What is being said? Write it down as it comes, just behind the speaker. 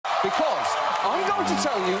because I'm going to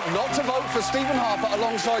tell you not to vote for Stephen Harper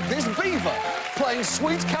alongside this beaver playing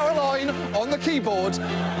Sweet Caroline on the keyboard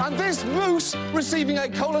and this moose receiving a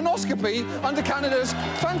colonoscopy under Canada's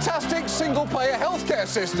fantastic single-payer healthcare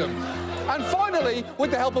system. And finally,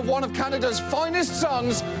 with the help of one of Canada's finest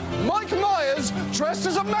sons, Mike Myers, dressed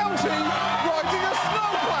as a Mountie, riding a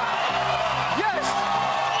snowplow. Yes,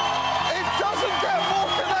 it doesn't get more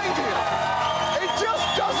Canadian. It just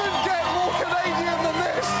doesn't get more Canadian than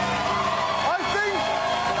this. I think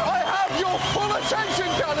I have your full attention,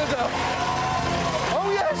 Canada. Oh,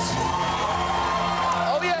 yes.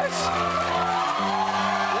 Oh, yes.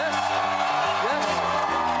 Yes. Yes.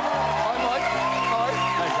 Hi, Mike. Hi.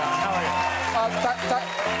 Hi, John. How are you?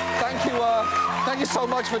 Thank you so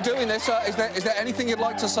much for doing this. Is there anything you'd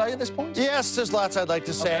like to say at this point? Yes, there's lots I'd like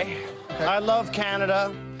to say. Okay. I love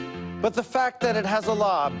Canada, but the fact that it has a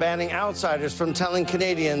law banning outsiders from telling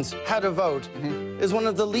Canadians how to vote is one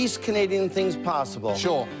of the least Canadian things possible.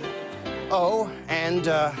 Sure. Oh, and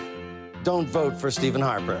don't vote for Stephen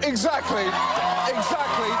Harper. Exactly.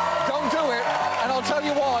 Exactly. Don't do it. And I'll tell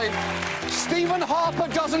you why. Stephen Harper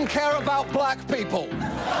doesn't care about black people.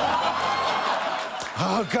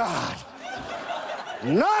 Oh, God.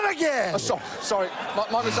 Not again! Sorry.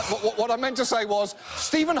 My mistake. What I meant to say was,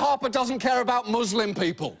 Stephen Harper doesn't care about Muslim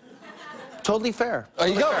people. Totally fair. There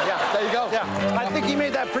you go. Yeah. There you go. Yeah. I think he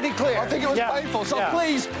made that pretty clear. I think it was painful. So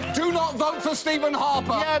please, do not vote for Stephen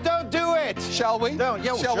Harper. Yeah, don't do it. Shall we? Don't.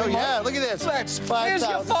 Yeah, Shall we, Mike? Yeah, look at this. Let's. 5,000. Here's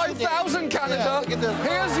your 5,000, Canada. Yeah, look at this.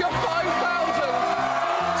 Here's your 5,000.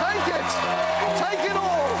 Take it. Take it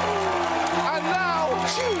all.